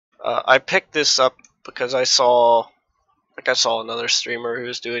I picked this up because I saw another streamer who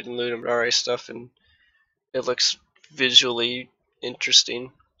was doing Ludum Dare stuff, and it looks visually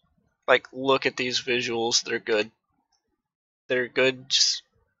interesting. Like, look at these visuals; they're good. They're good. Just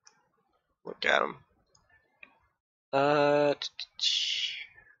look at them. Uh,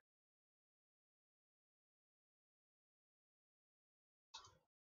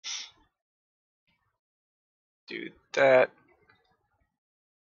 do that.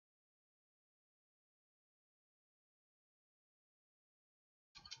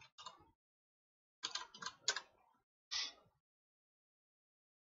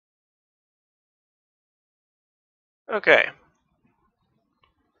 Okay.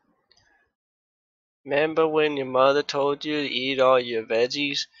 Remember when your mother told you to eat all your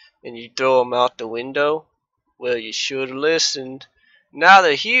veggies and you throw them out the window? Well, you should have listened. Now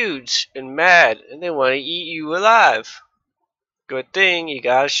they're huge and mad and they want to eat you alive. Good thing you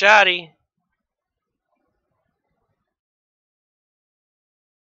got a shotty.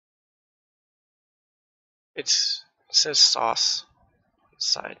 It says sauce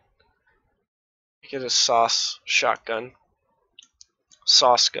inside. You get a sauce shotgun.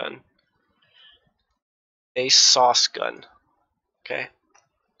 Sauce gun. A sauce gun. Okay.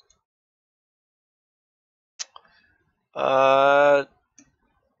 Uh,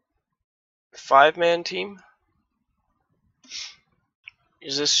 5-man team.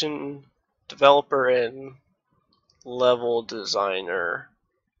 Musician, developer, and level designer.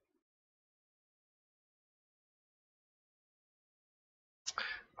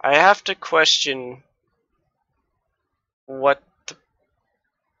 I have to question what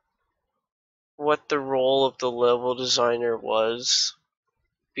the role of the level designer was,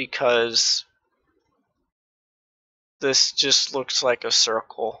 because this just looks like a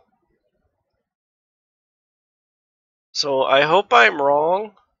circle. So I hope I'm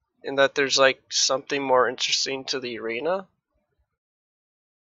wrong and that there's like something more interesting to the arena.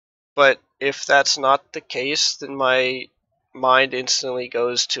 But if that's not the case, then my mind instantly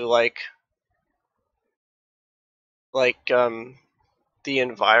goes to the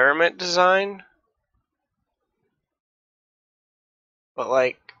environment design. But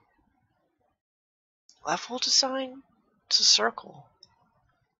like, level design? It's a circle.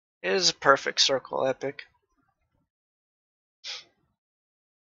 It is a perfect circle, Epic.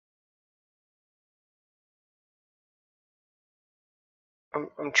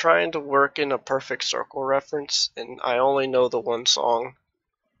 I'm trying to work in a perfect circle reference, and I only know the one song.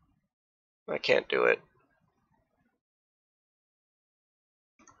 I can't do it.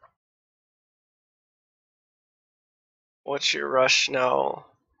 What's your rush now?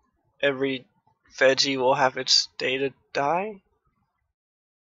 Every veggie will have its day to die?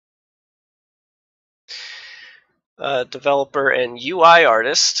 Developer and UI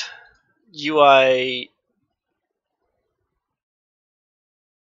artist. UI.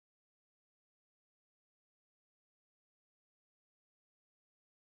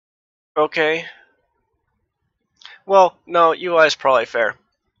 Okay. Well, no, UI is probably fair.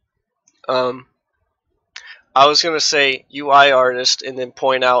 I was gonna say UI artist and then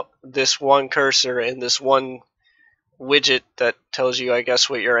point out this one cursor and this one widget that tells you, I guess,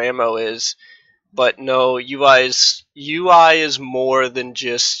 what your ammo is. But no, UI is more than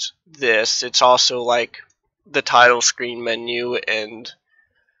just this. It's also like the title screen menu, and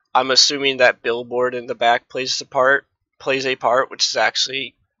I'm assuming that billboard in the back plays a part, which is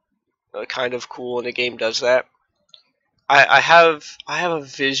actually kind of cool, and the game does that. I have a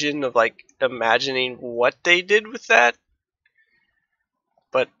vision of like imagining what they did with that,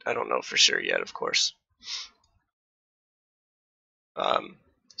 but I don't know for sure yet, of course. Um,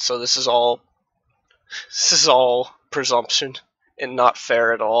 so this is all presumption and not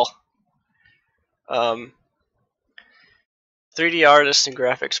fair at all. Um, 3D artist and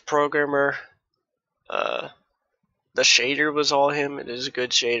graphics programmer. Uh, the shader was all him. It is a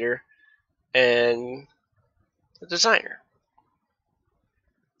good shader, and the designer.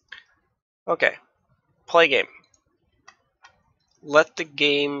 Okay, play game. Let the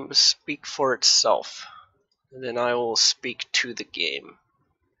game speak for itself, and then I will speak to the game.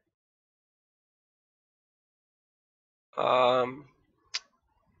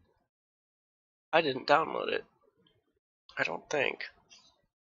 I didn't download it. I don't think.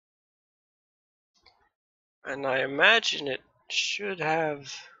 And I imagine it should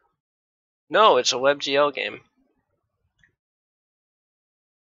have. No, it's a WebGL game.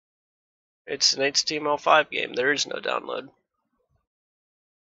 It's an HTML5 game. There is no download.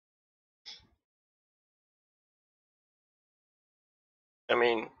 I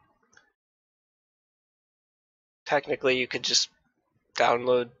mean, technically you could just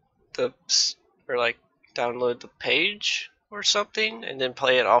download the or like download the page or something and then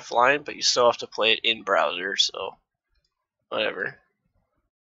play it offline, but you still have to play it in browser, so whatever.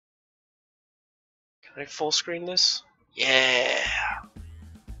 Can I full screen this? Yeah.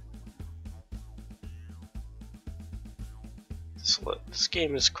 This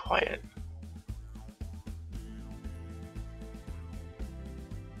game is quiet.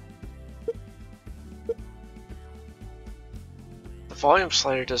 The volume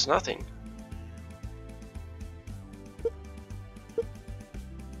slider does nothing.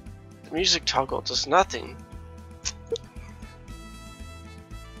 The music toggle does nothing.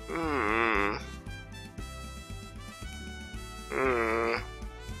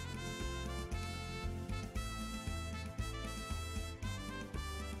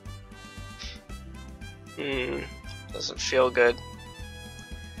 Doesn't feel good.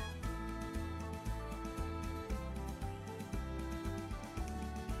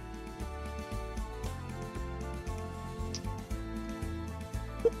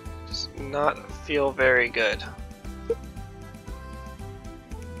 Does not feel very good.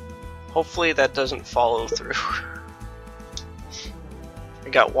 Hopefully that doesn't follow through. I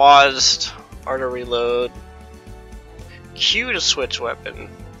got WASD, R to reload, Q to switch weapon,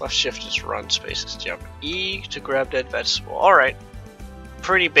 left shift is run, space is jump, E to grab dead vegetable. Alright,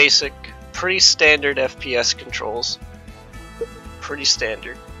 pretty basic, pretty standard FPS controls. Pretty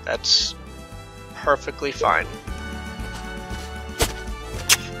standard. That's perfectly fine.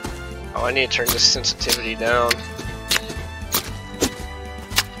 Oh, I need to turn this sensitivity down.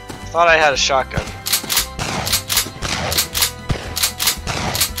 Thought I had a shotgun.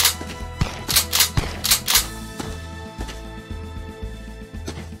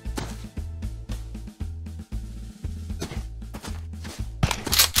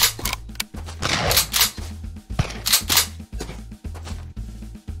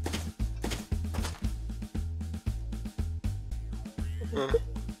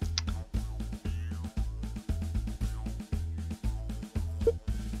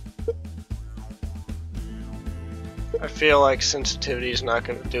 I feel like sensitivity is not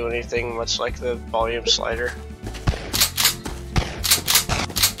going to do anything, much like the volume slider.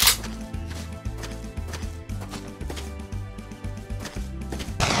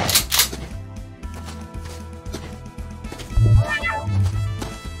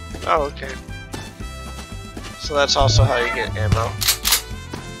 Oh, okay. So that's also how you get ammo.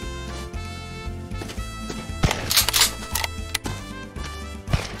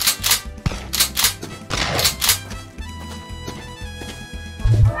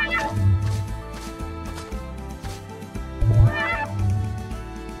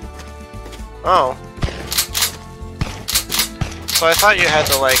 Oh. So I thought you had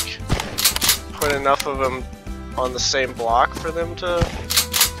to, like, put enough of them on the same block for them to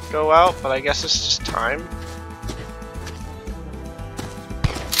go out, but I guess it's just time.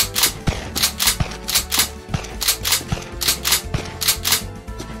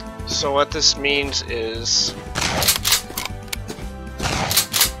 So what this means is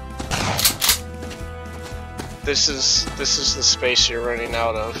this is the space you're running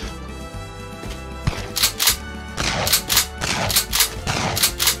out of.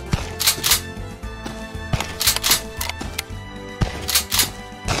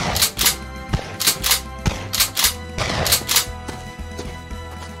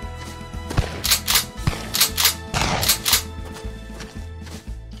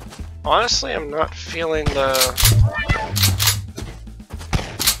 Honestly, I'm not feeling the...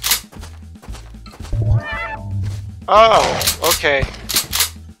 Oh, okay.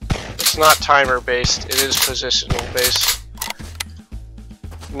 It's not timer based, it is positional based.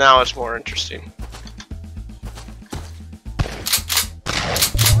 Now it's more interesting.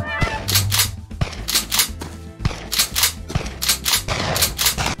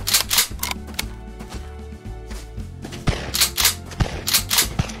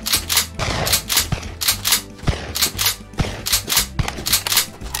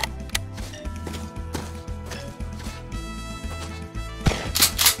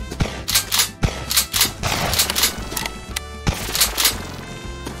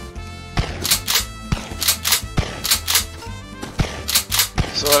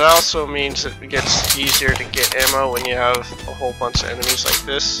 So it also means it gets easier to get ammo when you have a whole bunch of enemies like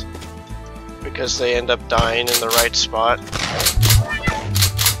this, because they end up dying in the right spot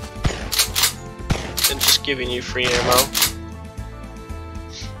and just giving you free ammo.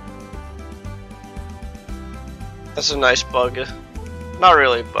 That's a nice bug. Not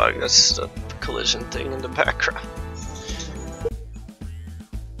really a bug, that's just a collision thing in the background.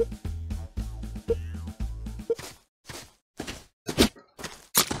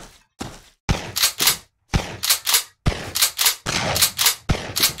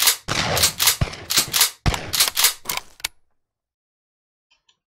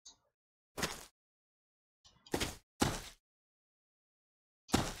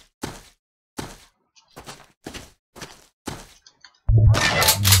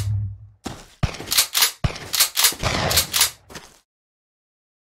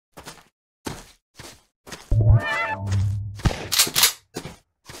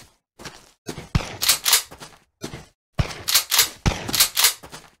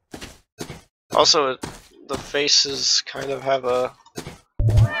 Also, the faces kind of have a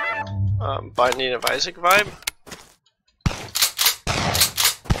Binding of Isaac vibe.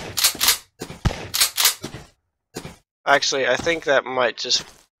 Actually, I think that might just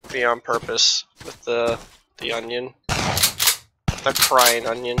be on purpose with the onion, the crying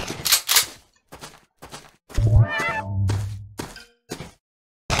onion.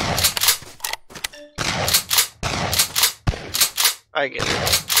 I get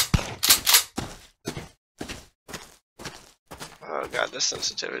it. Oh god, this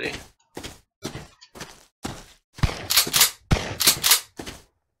sensitivity.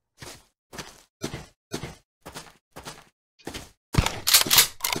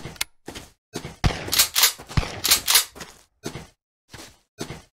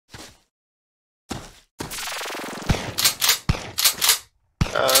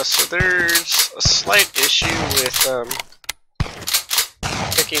 So there's a slight issue with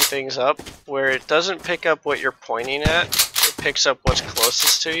picking things up, where it doesn't pick up what you're pointing at, it picks up what's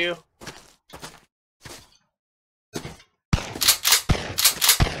closest to you.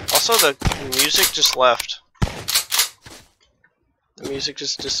 Also, the music just left. The music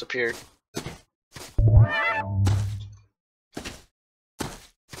just disappeared. I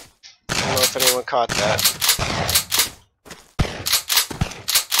don't know if anyone caught that.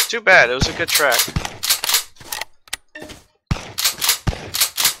 Too bad, it was a good track.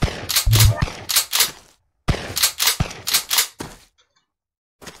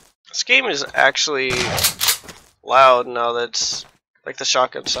 This game is actually loud now that's like the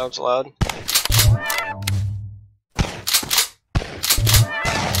shotgun sounds loud.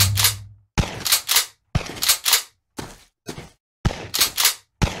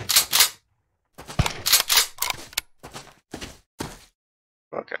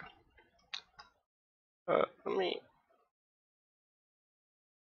 Okay. Let me...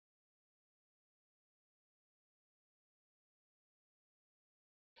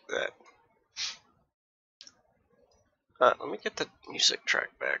 that. Let me get the music track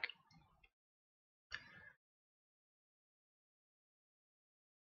back.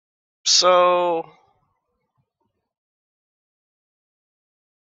 So...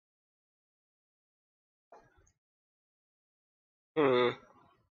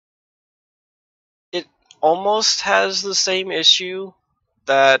 It almost has the same issue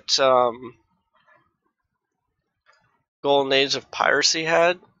that Golden Age of Piracy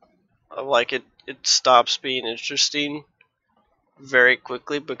had. Like it stops being interesting very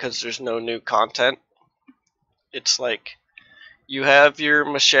quickly because there's no new content. It's like you have your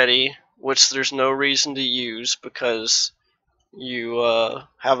machete, which there's no reason to use because you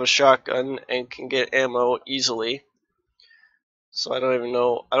have a shotgun and can get ammo easily. So I don't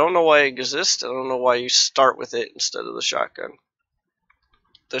know why it exists. I don't know why you start with it instead of the shotgun.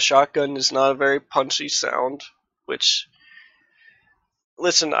 The shotgun is not a very punchy sound, which...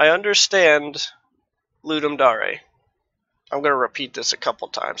 Listen, I understand Ludum Dare. I'm going to repeat this a couple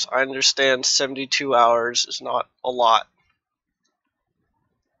times. I understand 72 hours is not a lot.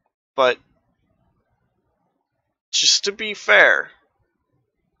 But just to be fair,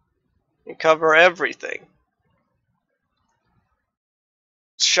 you cover everything.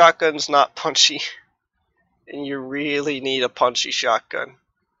 Shotgun's not punchy, and you really need a punchy shotgun.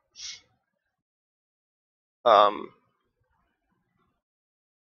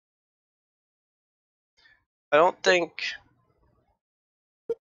 I don't think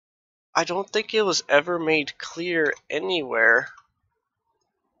it was ever made clear anywhere.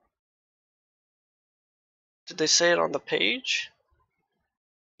 Did they say it on the page?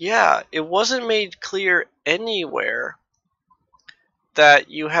 Yeah, it wasn't made clear anywhere that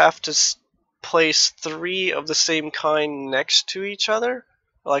you have to place 3 of the same kind next to each other,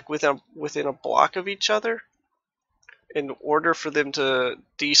 like within a block of each other, in order for them to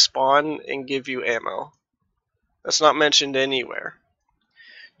despawn and give you ammo. That's not mentioned anywhere.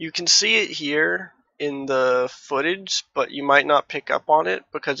 You can see it here in the footage, but you might not pick up on it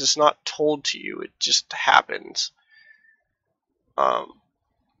because it's not told to you. It just happens.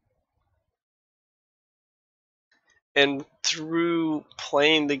 And through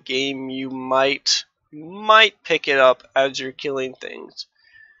playing the game, you might pick it up as you're killing things.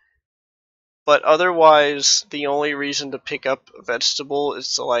 But otherwise, the only reason to pick up a vegetable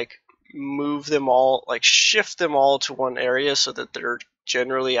is to like move them all, like shift them all to one area so that they're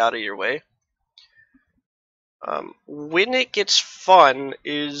generally out of your way. When it gets fun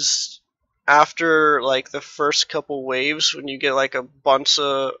is after like the first couple waves, when you get like a bunch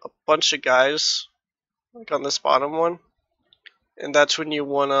of guys like on this bottom one, and that's when you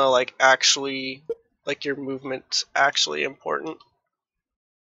wanna like actually, like your movement's actually important.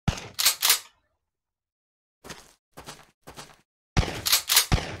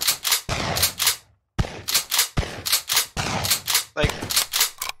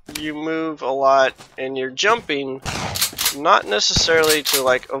 you move a lot and you're jumping, not necessarily to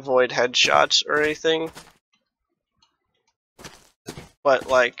like avoid headshots or anything, but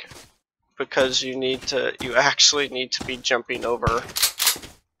like because you actually need to be jumping over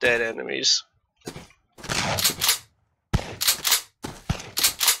dead enemies.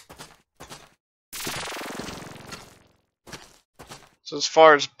 So as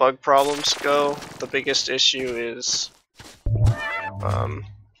far as bug problems go, the biggest issue is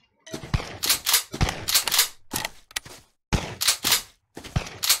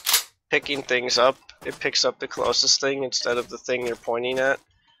picking things up. It picks up the closest thing instead of the thing you're pointing at.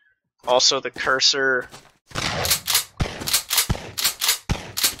 Also, the cursor,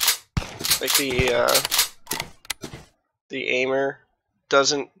 like the aimer,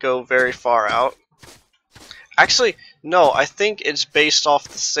 doesn't go very far out. Actually, no, I think it's based off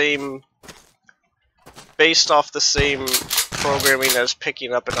the same programming as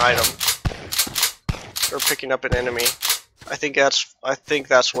picking up an item or picking up an enemy. I think that's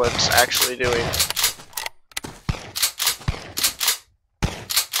what it's actually doing.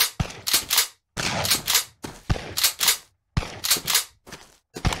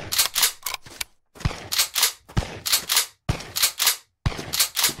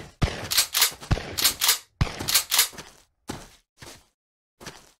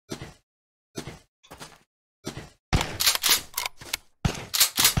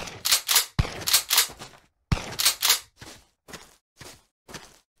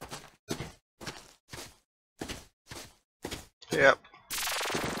 Yep.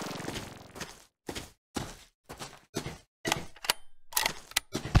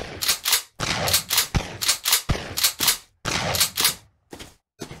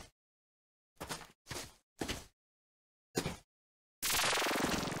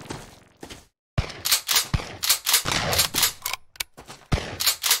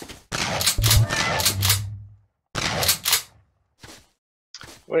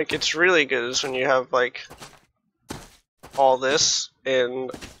 When it gets really good is when you have like all this and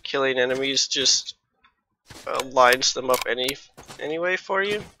killing enemies just lines them up anyway for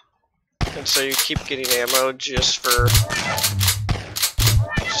you, and so you keep getting ammo just for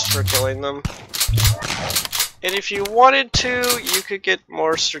killing them. And if you wanted to, you could get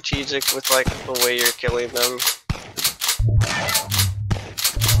more strategic with like the way you're killing them.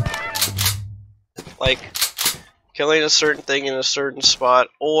 Like killing a certain thing in a certain spot,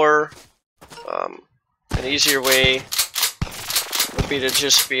 or an easier way would be to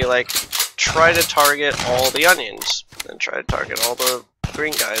just be like, try to target all the onions, and try to target all the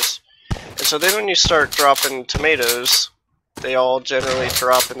green guys. And so then when you start dropping tomatoes, they all generally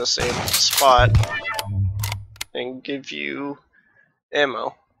drop in the same spot and give you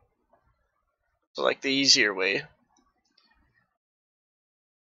ammo. So like the easier way.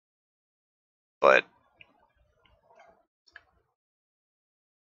 But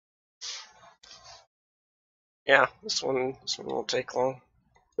yeah, this one won't take long.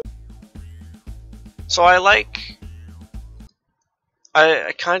 So I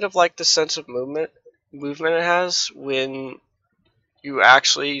kind of like the sense of movement it has when you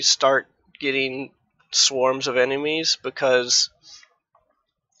actually start getting swarms of enemies, because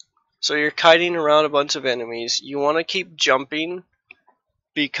so you're kiting around a bunch of enemies. You want to keep jumping,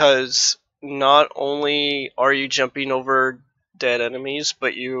 because not only are you jumping over dead enemies,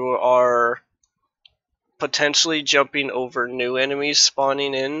 but you are potentially jumping over new enemies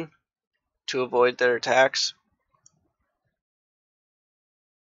spawning in to avoid their attacks.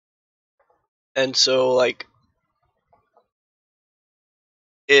 And so like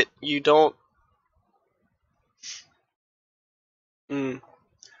you don't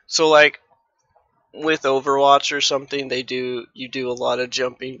so like with Overwatch or something, you do a lot of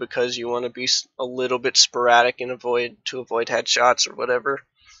jumping because you want to be a little bit sporadic and avoid headshots or whatever.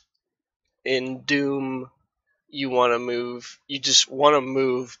 In Doom, you want to move. You just want to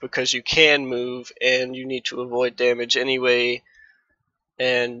move because you can move and you need to avoid damage anyway.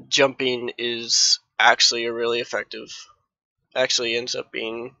 And jumping is actually actually ends up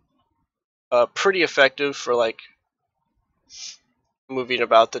being pretty effective for like moving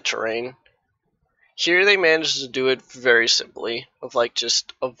about the terrain. Here they managed to do it very simply, of like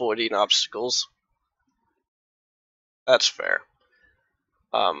just avoiding obstacles. That's fair.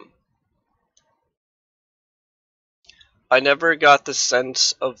 I never got the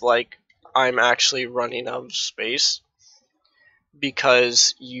sense of like I'm actually running out of space,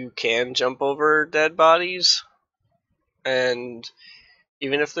 because you can jump over dead bodies, and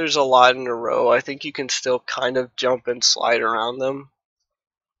even if there's a lot in a row, I think you can still kind of jump and slide around them.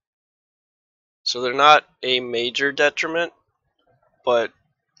 So they're not a major detriment, but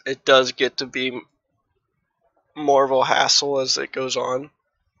it does get to be more of a hassle as it goes on.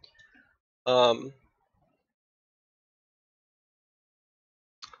 Um,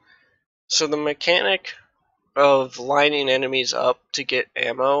 so the mechanic of lining enemies up to get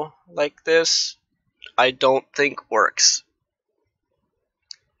ammo like this, I don't think works.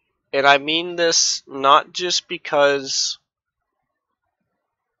 And I mean this not just because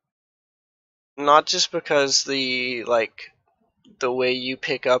the way you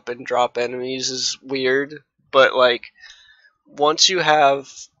pick up and drop enemies is weird, but like once you have,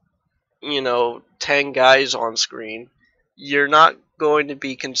 10 guys on screen, you're not going to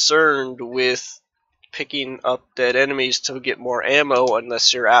be concerned with picking up dead enemies to get more ammo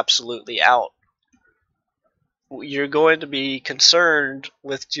unless you're absolutely out. You're going to be concerned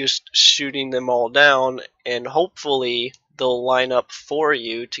with just shooting them all down, and hopefully they'll line up for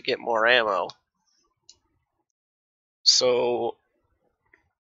you to get more ammo. So,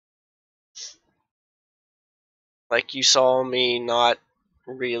 like, you saw me not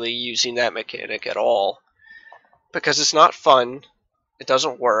really using that mechanic at all because it's not fun, it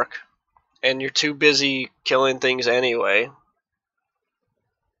doesn't work, and you're too busy killing things anyway.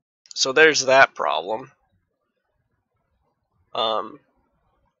 So there's that problem. Um,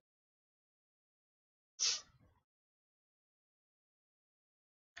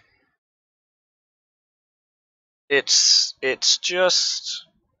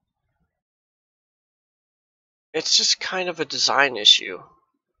 it's just kind of a design issue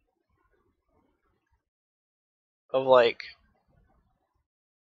of like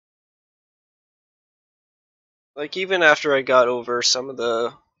even after I got over some of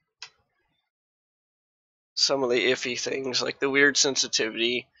the iffy things, like the weird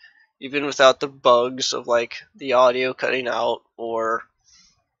sensitivity, even without the bugs of like the audio cutting out or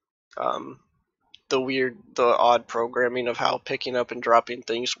um, the odd programming of how picking up and dropping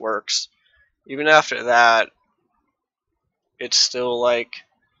things works. Even after that, it's still like,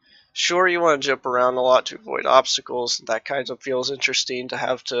 sure, you want to jump around a lot to avoid obstacles. That kind of feels interesting to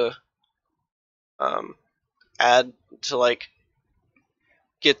have to um, add to like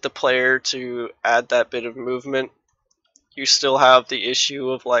get the player to add that bit of movement. You still have the issue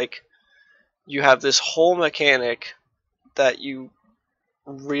of like you have this whole mechanic that you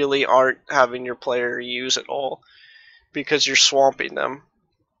really aren't having your player use at all because you're swamping them.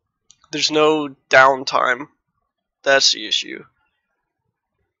 There's no downtime. That's the issue.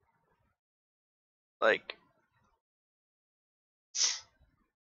 Like,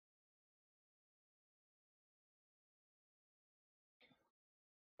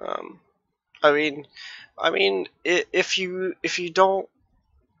 um, I mean, if you don't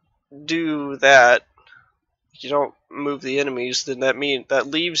do that, you don't move the enemies, then that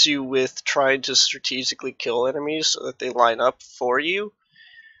leaves you with trying to strategically kill enemies so that they line up for you,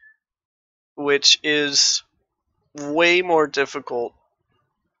 which is way more difficult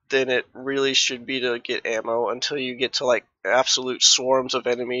than it really should be to get ammo until you get to like absolute swarms of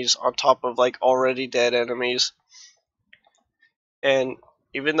enemies on top of like already dead enemies. And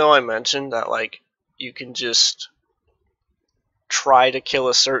even though I mentioned that like you can just try to kill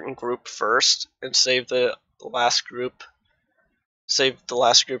a certain group first and save the last group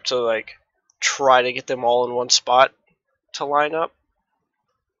to like try to get them all in one spot to line up,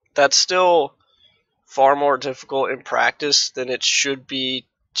 that's still far more difficult in practice than it should be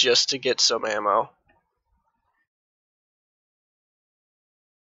just to get some ammo.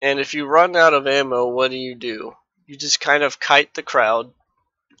 And if you run out of ammo, what do? You just kind of kite the crowd,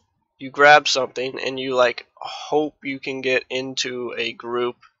 you grab something, and you like hope you can get into a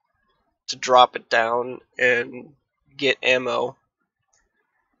group to drop it down and get ammo,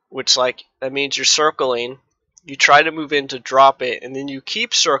 which like that means you're circling. You try to move in to drop it, and then you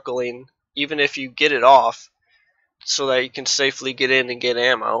keep circling even if you get it off so that you can safely get in and get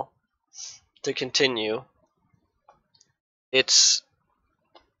ammo to continue. It's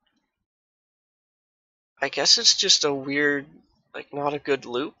I guess it's just a weird, like not a good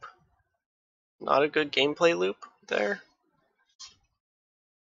loop, not a good gameplay loop there.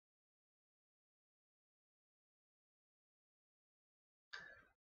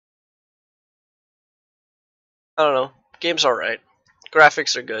 I don't know. Game's alright.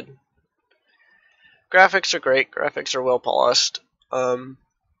 Graphics are good. Graphics are great. Graphics are well polished.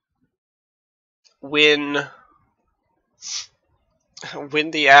 When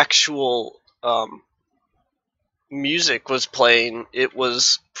when the actual music was playing, it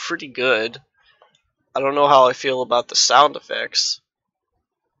was pretty good. I don't know how I feel about the sound effects,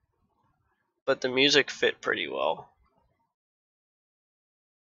 but the music fit pretty well.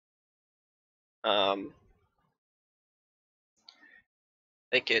 Um,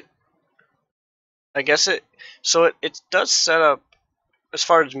 Like it, I guess it. So it does set up as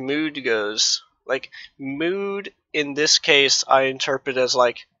far as mood goes. Like mood in this case, I interpret as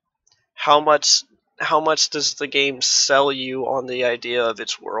like how much how much does the game sell you on the idea of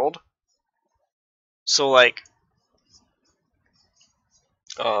its world. So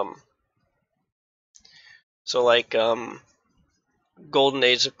um like Golden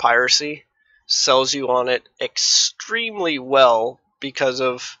Age of Piracy sells you on it extremely well because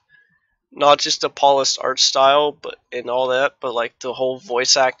of not just the polished art style but and all that, but like the whole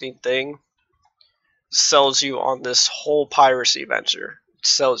voice acting thing sells you on this whole piracy venture. It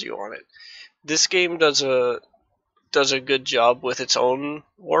sells you on it. This game does a good job with its own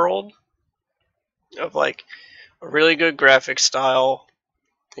world of like a really good graphic style.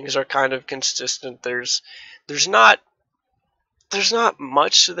 Things are kind of consistent. There's not there's not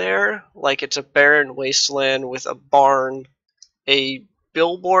much there. Like it's a barren wasteland with a barn, a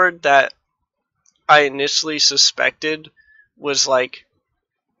billboard that I initially suspected was like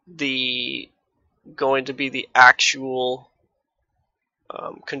the going to be the actual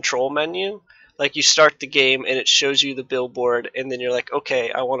control menu. Like you start the game and it shows you the billboard, and then you're like,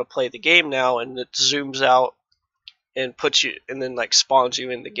 okay, I want to play the game now, and it zooms out and puts you, and then like spawns you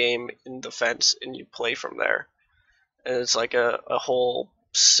in the game in the fence, and you play from there. And it's like a whole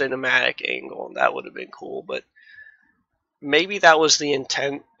cinematic angle, and that would have been cool. But maybe that was the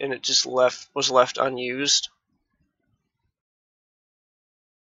intent, and it just was left unused.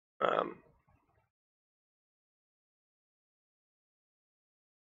 Um,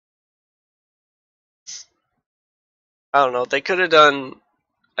 I don't know. They could have done.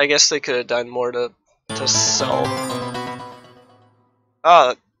 I guess they could have done more to sell.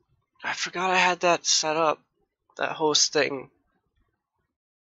 Oh, I forgot I had that set up. That host thing.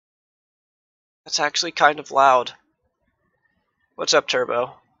 That's actually kind of loud. What's up,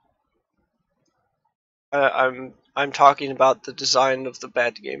 Turbo? I'm talking about the design of the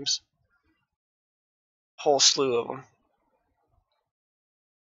bad games. Whole slew of them.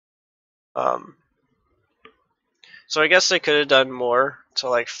 Um, so I guess they could have done more to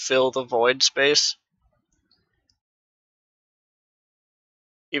like fill the void space.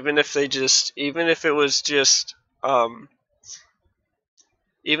 Even if it was just,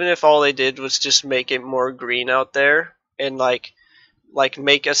 even if all they did was just make it more green out there and like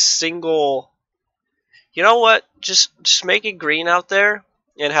make a single, you know what? Just make it green out there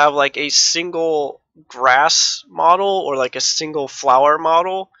and have like a single grass model or like a single flower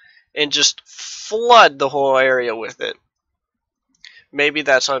model and just flood the whole area with it. Maybe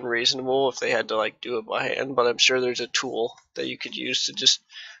that's unreasonable if they had to like do it by hand, but I'm sure there's a tool that you could use to just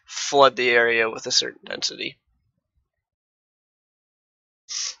flood the area with a certain density.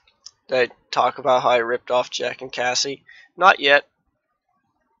 Did I talk about how I ripped off Jack and Cassie? Not yet.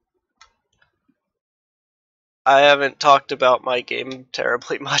 I haven't talked about my game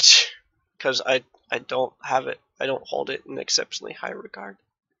terribly much because I don't have it. I don't hold it in exceptionally high regard.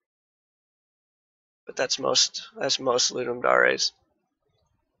 But that's most Ludum Dares.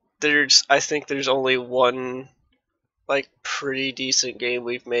 I think there's only one like pretty decent game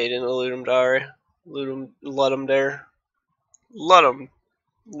we've made in a Ludum Dare. Ludum Dare. Ludum.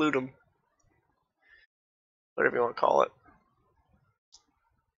 Ludum. Whatever you want to call it.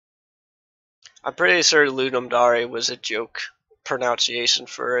 I'm pretty sure Ludum Dare was a joke pronunciation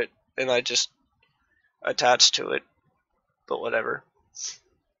for it, and I just attached to it. But whatever.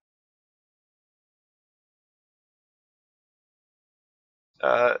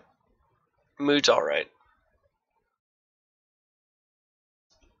 Uh, Mood's alright.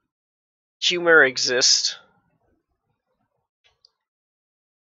 Humor exists.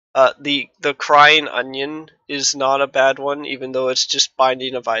 The crying onion is not a bad one, even though it's just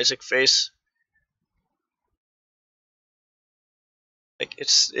Binding of Isaac face. Like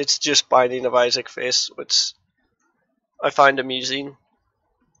it's just Binding of Isaac face, which I find amusing.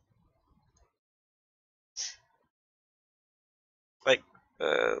 Like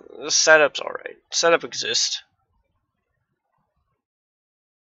the setup's alright. Setup exists.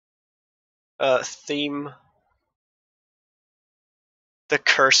 Theme. The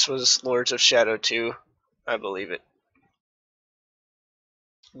curse was Lords of Shadow 2. I believe it.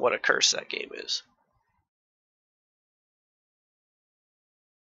 What a curse that game is.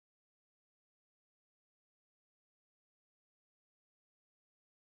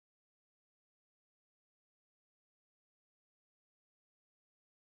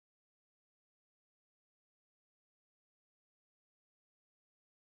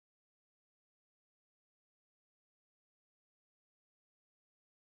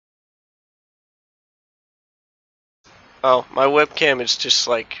 Oh, my webcam is just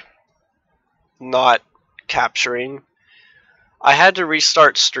like not capturing. I had to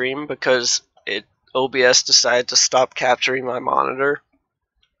restart stream because OBS decided to stop capturing my monitor,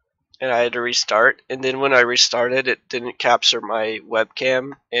 and I had to restart. And then when I restarted, it didn't capture my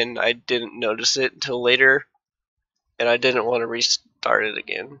webcam, and I didn't notice it until later, and I didn't want to restart it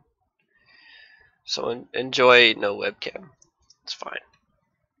again. So enjoy no webcam. It's fine.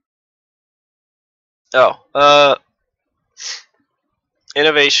 Oh,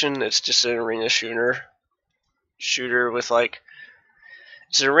 innovation. It's just an arena shooter with like.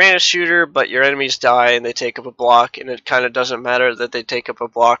 It's an arena shooter, but your enemies die and they take up a block, and it kind of doesn't matter that they take up a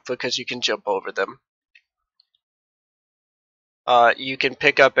block because you can jump over them. You can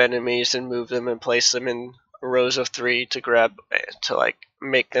pick up enemies and move them and place them in rows of 3 to grab to like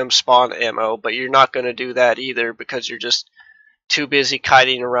make them spawn ammo, but you're not going to do that either because you're just too busy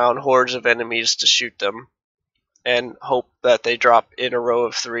kiting around hordes of enemies to shoot them and hope that they drop in a row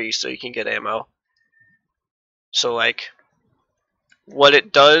of 3 so you can get ammo. So like what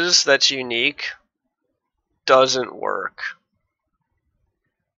it does that's unique doesn't work,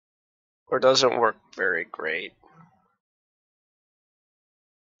 or doesn't work very great.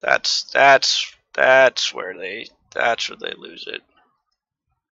 That's where they lose it.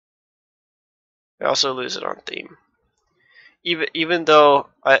 They also lose it on theme. Even though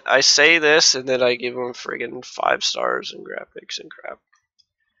I say this and then I give them friggin' 5 stars in graphics and crap.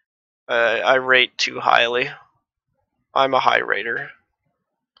 I rate too highly. I'm a high rater.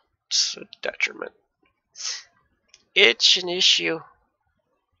 It's a detriment. It's an issue.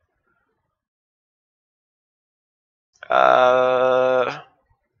 How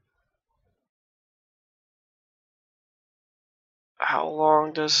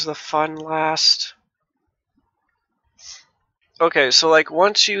long does the fun last? Okay, so like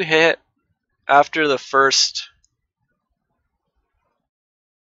once you hit after the first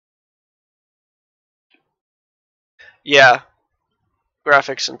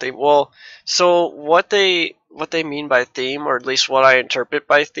graphics and theme. Well, so what they mean by theme, or at least what I interpret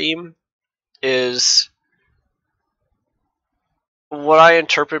by theme, is what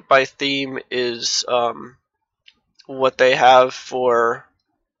they have for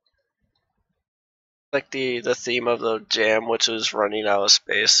like the theme of the jam, which is running out of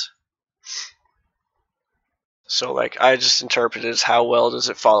space. So like I just interpret it as how well does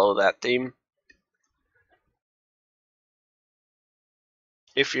it follow that theme.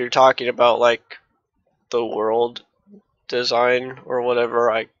 If you're talking about like the world design or whatever,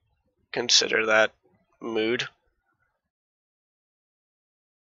 I consider that mood.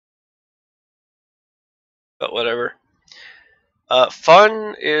 But whatever.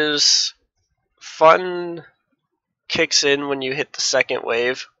 Fun kicks in when you hit the second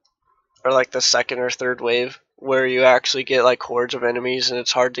wave, or like the second or third wave, where you actually get like hordes of enemies and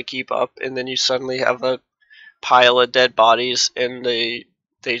it's hard to keep up, and then you suddenly have a pile of dead bodies and they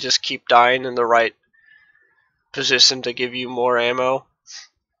just keep dying in the right position to give you more ammo.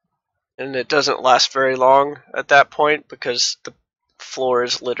 And it doesn't last very long at that point because the floor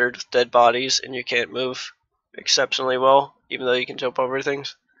is littered with dead bodies and you can't move exceptionally well, even though you can jump over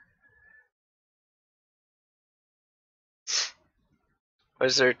things.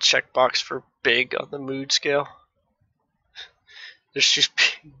 Is there a checkbox for big on the mood scale? There's just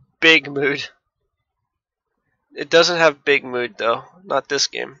big mood. It doesn't have big mood though, not this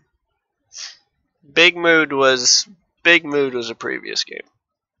game. Big mood was a previous game.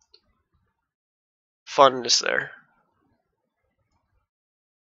 Fun is there.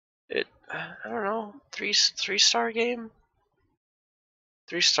 I don't know, 3-star game?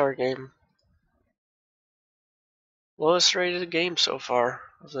 3-star game. Lowest rated game so far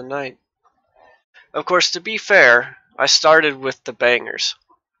of the night. Of course, to be fair, I started with the bangers.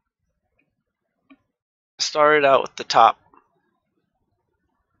 I started out with the top.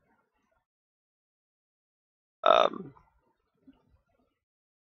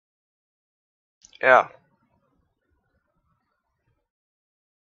 Yeah.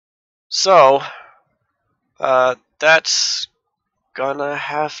 So, that's gonna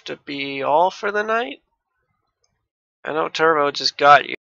have to be all for the night. I know Turbo just got you.